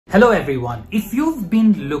Hello everyone. If you've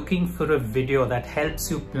been looking for a video that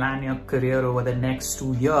helps you plan your career over the next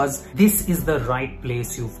 2 years, this is the right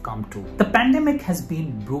place you've come to. The pandemic has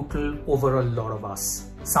been brutal over a lot of us.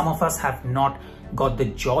 Some of us have not got the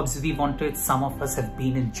jobs we wanted. Some of us have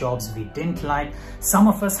been in jobs we didn't like. Some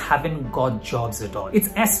of us haven't got jobs at all. It's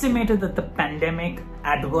estimated that the pandemic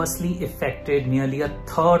adversely affected nearly a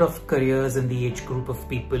third of careers in the age group of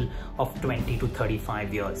people of 20 to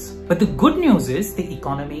 35 years. But the good news is the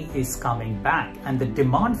economy is coming back and the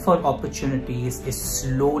demand for opportunities is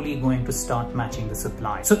slowly going to start matching the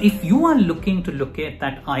supply. So if you are looking to locate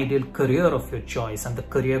that ideal career of your choice, and the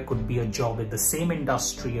career could be a job in the same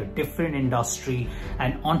industry, a different industry,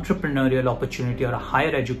 an entrepreneurial opportunity or a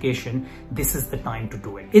higher education, this is the time to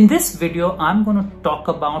do it. In this video, I'm going to talk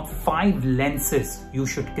about 5 lenses you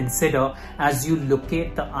should consider as you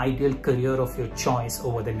locate the ideal career of your choice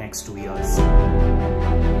over the next 2 years.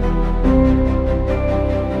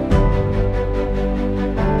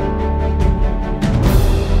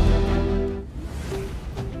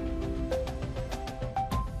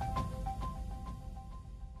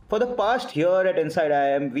 For the past year at INSEAD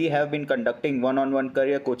IIM, we have been conducting one-on-one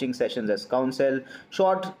career coaching sessions as counsel,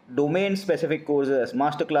 short domain-specific courses as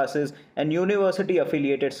masterclasses, and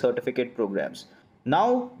university-affiliated certificate programs.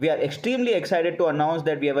 Now, we are extremely excited to announce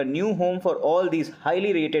that we have a new home for all these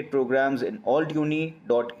highly rated programs in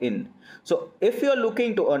altuni.in. So, if you are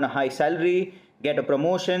looking to earn a high salary, get a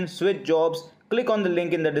promotion, switch jobs, click on the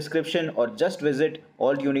link in the description or just visit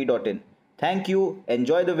altuni.in. Thank you,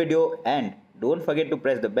 enjoy the video, and don't forget to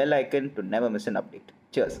press the bell icon to never miss an update.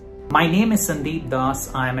 Cheers. My name is Sandeep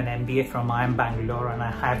Das. I am an MBA from IIM Bangalore and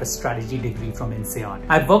I have a strategy degree from INSEAD.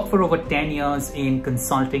 I've worked for over 10 years in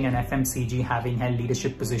consulting and FMCG, having held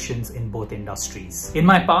leadership positions in both industries. In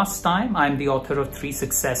my past time, I'm the author of 3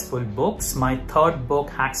 successful books. My 3rd book,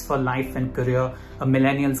 Hacks for Life and Career, A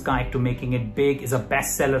Millennial's Guide to Making It Big, is a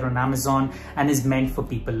bestseller on Amazon and is meant for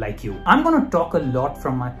people like you. I'm going to talk a lot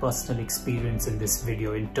from my personal experience in this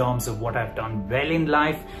video in terms of what I've done well in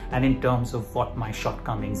life and in terms of what my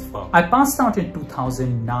shortcomings were. I passed out in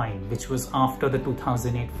 2009, which was after the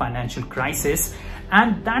 2008 financial crisis,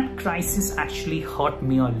 and that crisis actually hurt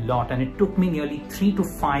me a lot, and it took me nearly 3 to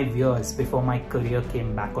 5 years before my career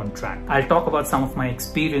came back on track. I'll talk about some of my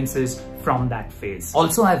experiences from that phase.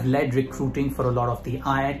 Also, I've led recruiting for a lot of the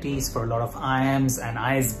IITs, for a lot of IIMs and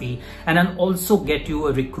ISB, and I'll also get you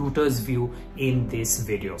a recruiter's view in this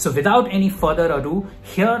video. So without any further ado,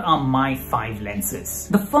 here are my 5 lenses.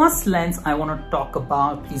 The first lens I want to talk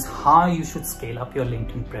about is how you should scale up your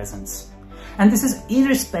LinkedIn presence. And this is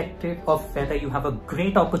irrespective of whether you have a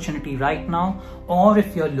great opportunity right now or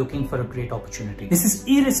if you're looking for a great opportunity. This is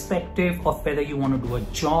irrespective of whether you want to do a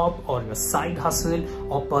job or a side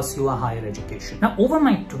hustle or pursue a higher education. Now, over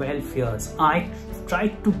my 12 years, I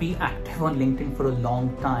tried to be active on LinkedIn for a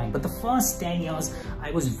long time, but the first 10 years,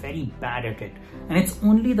 I was very bad at it. And it's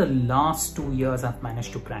only the last 2 years I've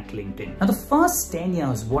managed to crack LinkedIn. Now, the first 10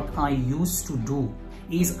 years, what I used to do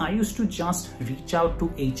is I used to just reach out to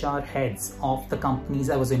HR heads of the companies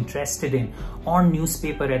I was interested in, or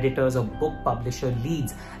newspaper editors or book publisher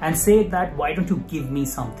leads, and say that, why don't you give me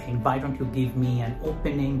something? Why don't you give me an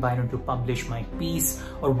opening? Why don't you publish my piece?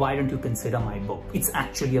 Or why don't you consider my book? It's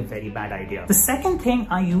actually a very bad idea. The second thing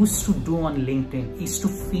I used to do on LinkedIn is to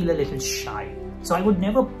feel a little shy. So I would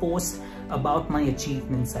never post about my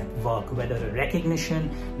achievements at work, whether a recognition,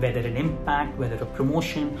 whether an impact, whether a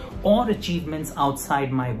promotion, or achievements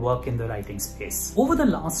outside my work in the writing space. Over the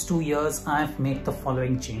last 2 years, I've made the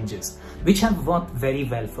following changes, which have worked very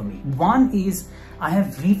well for me. One is I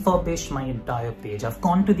have refurbished my entire page. I've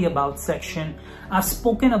gone to the About section. I've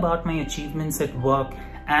spoken about my achievements at work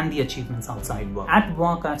and the achievements outside work. At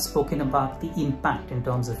work, I've spoken about the impact in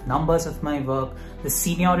terms of numbers of my work, the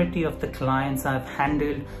seniority of the clients I've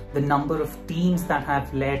handled, the number of teams that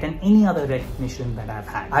I've led, and any other recognition that I've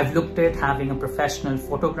had. I've looked at having a professional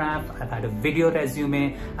photograph, I've had a video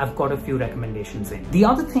resume, I've got a few recommendations in. The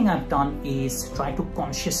other thing I've done is try to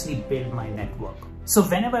consciously build my network. So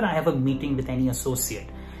whenever I have a meeting with any associate,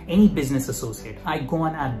 any business associate, I go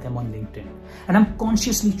and add them on LinkedIn. And I'm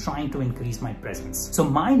consciously trying to increase my presence. So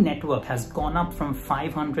my network has gone up from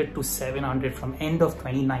 500 to 700 from end of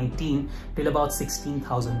 2019 till about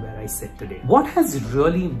 16,000 where I sit today. What has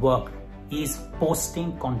really worked is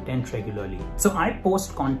posting content regularly. So I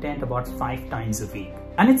post content about 5 times a week.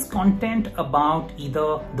 And it's content about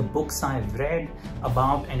either the books I've read,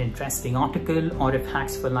 about an interesting article, or if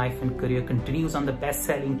Hacks for Life and Career continues on the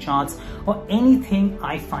best-selling charts, or anything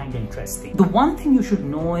I find interesting. The one thing you should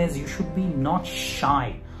know is you should be not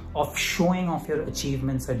shy of showing off your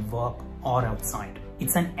achievements at work or outside.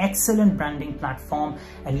 It's an excellent branding platform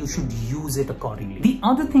and you should use it accordingly. The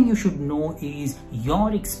other thing you should know is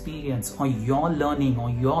your experience or your learning or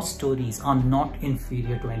your stories are not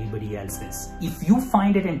inferior to anybody else's. If you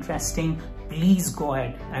find it interesting, please go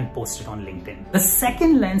ahead and post it on LinkedIn. The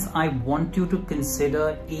second lens I want you to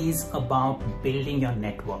consider is about building your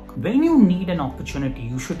network. When you need an opportunity,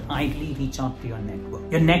 you should ideally reach out to your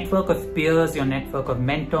network. Your network of peers, your network of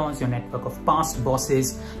mentors, your network of past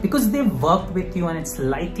bosses, because they've worked with you and it's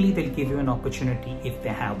likely they'll give you an opportunity if they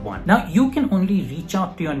have one. Now, you can only reach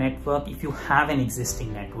out to your network if you have an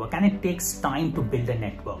existing network, and it takes time to build a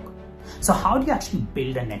network. So how do you actually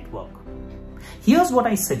build a network? Here's what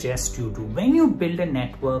I suggest you do. When you build a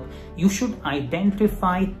network, you should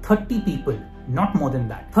identify 30 people, not more than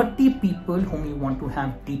that. 30 people whom you want to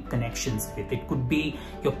have deep connections with. It could be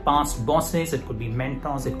your past bosses, it could be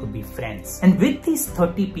mentors, it could be friends. And with these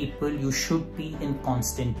 30 people, you should be in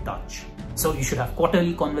constant touch. So you should have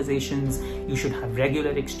quarterly conversations, you should have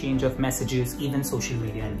regular exchange of messages, even social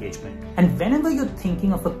media engagement. And whenever you're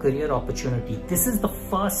thinking of a career opportunity, this is the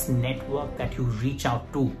first network that you reach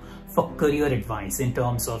out to for career advice in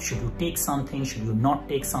terms of should you take something, should you not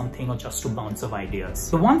take something, or just to bounce off ideas.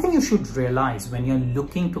 The one thing you should realize when you're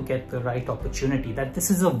looking to get the right opportunity, that this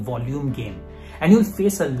is a volume game and you'll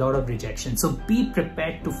face a lot of rejection. So be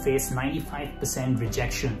prepared to face 95%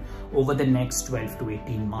 rejection over the next 12 to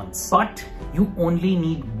 18 months. But you only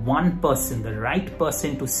need one person, the right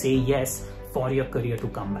person, to say yes for your career to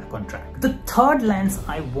come back on track. The third lens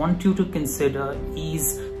I want you to consider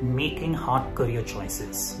is making hard career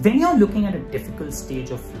choices. When you're looking at a difficult stage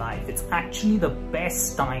of life, it's actually the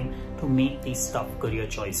best time to make these tough career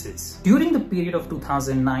choices. During the period of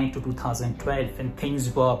 2009 to 2012, when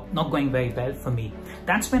things were not going very well for me,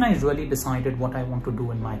 that's when I really decided what I want to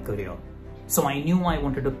do in my career. So I knew I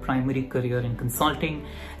wanted a primary career in consulting,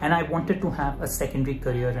 and I wanted to have a secondary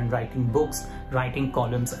career in writing books, writing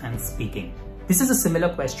columns, and speaking. This is a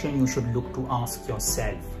similar question you should look to ask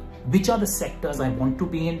yourself. Which are the sectors I want to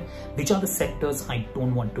be in? Which are the sectors I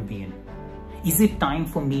don't want to be in? Is it time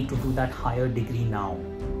for me to do that higher degree now?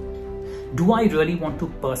 Do I really want to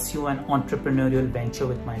pursue an entrepreneurial venture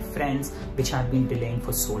with my friends, which I've been delaying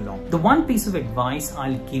for so long? The one piece of advice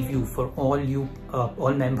I'll give you for all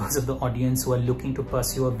members of the audience who are looking to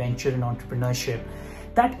pursue a venture in entrepreneurship,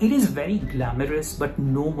 that it is very glamorous, but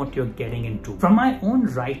know what you're getting into. From my own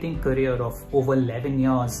writing career of over 11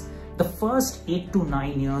 years, the first 8 to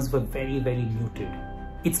 9 years were very, very muted.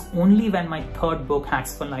 It's only when my third book,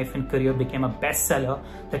 Hacks for Life and Career, became a bestseller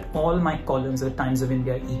that all my columns at Times of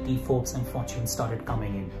India, ET, Forbes and Fortune started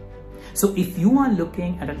coming in. So if you are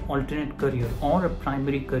looking at an alternate career or a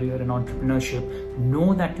primary career in entrepreneurship,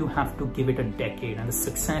 know that you have to give it a decade, and the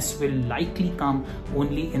success will likely come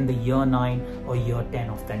only in the year 9 or year 10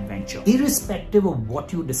 of that venture. Irrespective of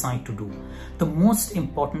what you decide to do, the most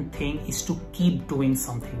important thing is to keep doing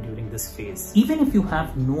something during this phase. Even if you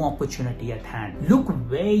have no opportunity at hand, look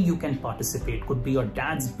where you can participate. Could be your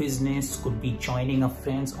dad's business, could be joining a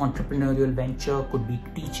friend's entrepreneurial venture, could be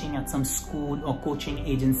teaching at some school or coaching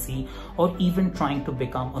agency, or even trying to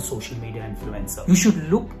become a social media influencer. You should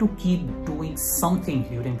look to keep doing something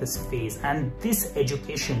during this phase, and this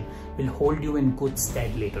education will hold you in good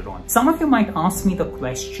stead later on. Some of you might ask me the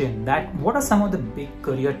question that what are some of the big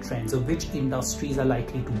career trends, or which industries are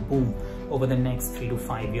likely to boom over the next 3 to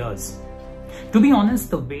 5 years? To be honest,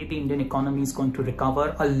 the way the Indian economy is going to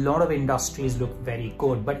recover, a lot of industries look very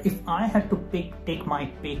good. But if I had to take my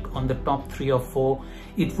pick on the top 3 or 4,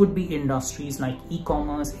 it would be industries like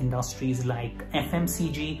e-commerce, industries like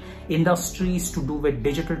FMCG, industries to do with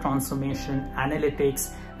digital transformation,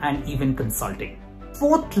 analytics, and even consulting.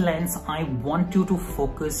 Fourth lens I want you to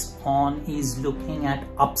focus on is looking at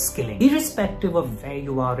upskilling. Irrespective of where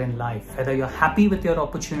you are in life, whether you're happy with your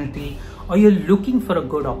opportunity or you're looking for a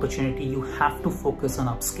good opportunity, you have to focus on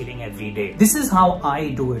upskilling every day. This is how I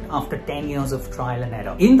do it after 10 years of trial and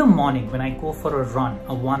error. In the morning, when I go for a run,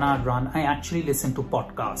 a 1-hour run, I actually listen to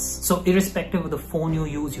podcasts. So irrespective of the phone you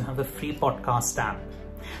use, you have a free podcast app.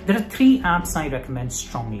 There are 3 apps I recommend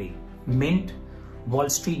strongly: Mint, Wall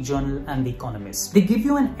Street Journal, and The Economist. They give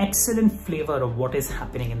you an excellent flavor of what is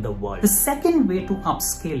happening in the world. The second way to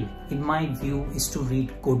upskill, in my view, is to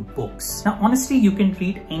read good books. Now, honestly, you can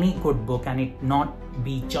read any good book and it not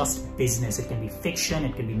be just business. It can be fiction,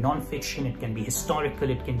 it can be non-fiction, it can be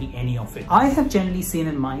historical, it can be any of it. I have generally seen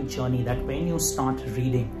in my journey that when you start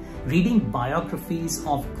reading biographies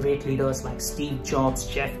of great leaders like Steve Jobs,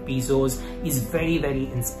 Jeff Bezos is very, very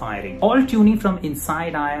inspiring. All Tuning from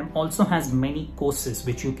inside IIM also has many courses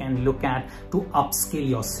which you can look at to upskill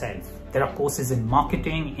yourself. There are courses in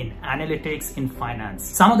marketing, in analytics, in finance.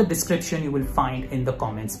 Some of the description you will find in the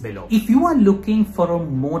comments below. If you are looking for a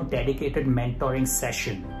more dedicated mentoring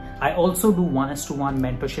session, I also do one-to-one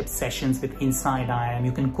mentorship sessions with Inside IIM.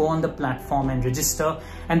 You can go on the platform and register,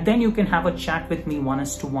 and then you can have a chat with me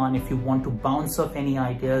one-to-one if you want to bounce off any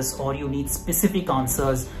ideas or you need specific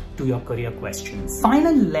answers to your career questions.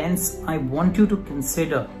 Final lens I want you to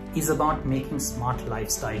consider is about making smart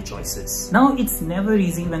lifestyle choices. Now, it's never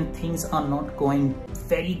easy when things are not going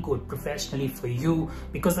very good professionally for you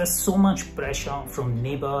because there's so much pressure from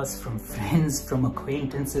neighbors, from friends, from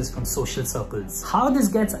acquaintances, from social circles. How this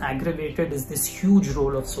gets aggravated is this huge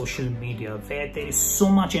role of social media where there is so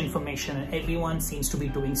much information and everyone seems to be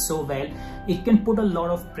doing so well. It can put a lot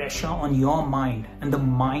of pressure on your mind, and the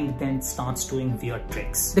mind then starts doing weird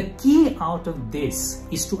tricks. The key out of this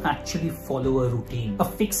is to actually follow a routine. A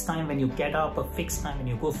fixed time when you get up, a fixed time when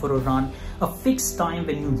you go for a run, a fixed time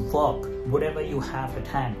when you work, whatever you have at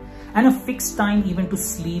hand, and a fixed time even to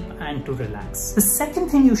sleep and to relax. The second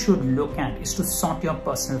thing you should look at is to sort your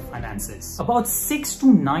personal finances. About 6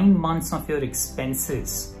 to 9 months of your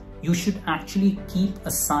expenses you should actually keep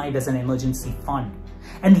aside as an emergency fund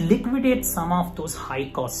and liquidate some of those high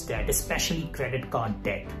cost debt, especially credit card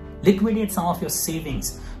debt. Liquidate some of your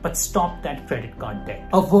savings, but stop that credit card debt.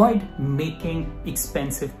 Avoid making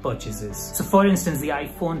expensive purchases. So for instance, the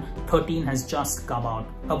iPhone 13 has just come out.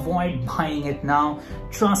 Avoid buying it now.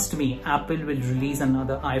 Trust me, Apple will release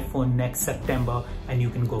another iPhone next September and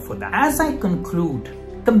you can go for that. As I conclude,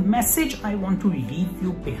 the message I want to leave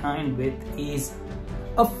you behind with is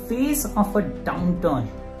a phase of a downturn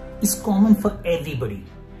is common for everybody.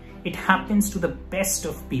 It happens to the best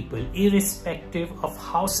of people, irrespective of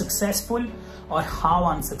how successful or how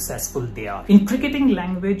unsuccessful they are. In cricketing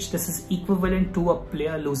language, this is equivalent to a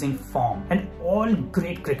player losing form, and all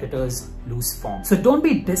great cricketers lose form. So don't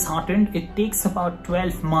be disheartened. It takes about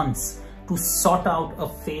 12 months to sort out a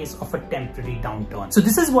phase of a temporary downturn. So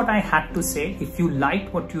this is what I had to say. If you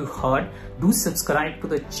liked what you heard, do subscribe to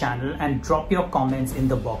the channel and drop your comments in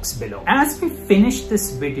the box below. As we finish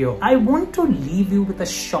this video, I want to leave you with a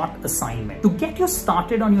short assignment. To get you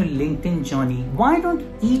started on your LinkedIn journey, why don't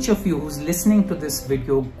each of you who's listening to this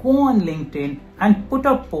video go on LinkedIn and put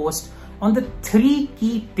a post on the 3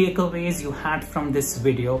 key takeaways you had from this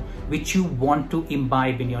video, which you want to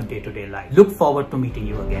imbibe in your day-to-day life. Look forward to meeting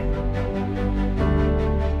you again.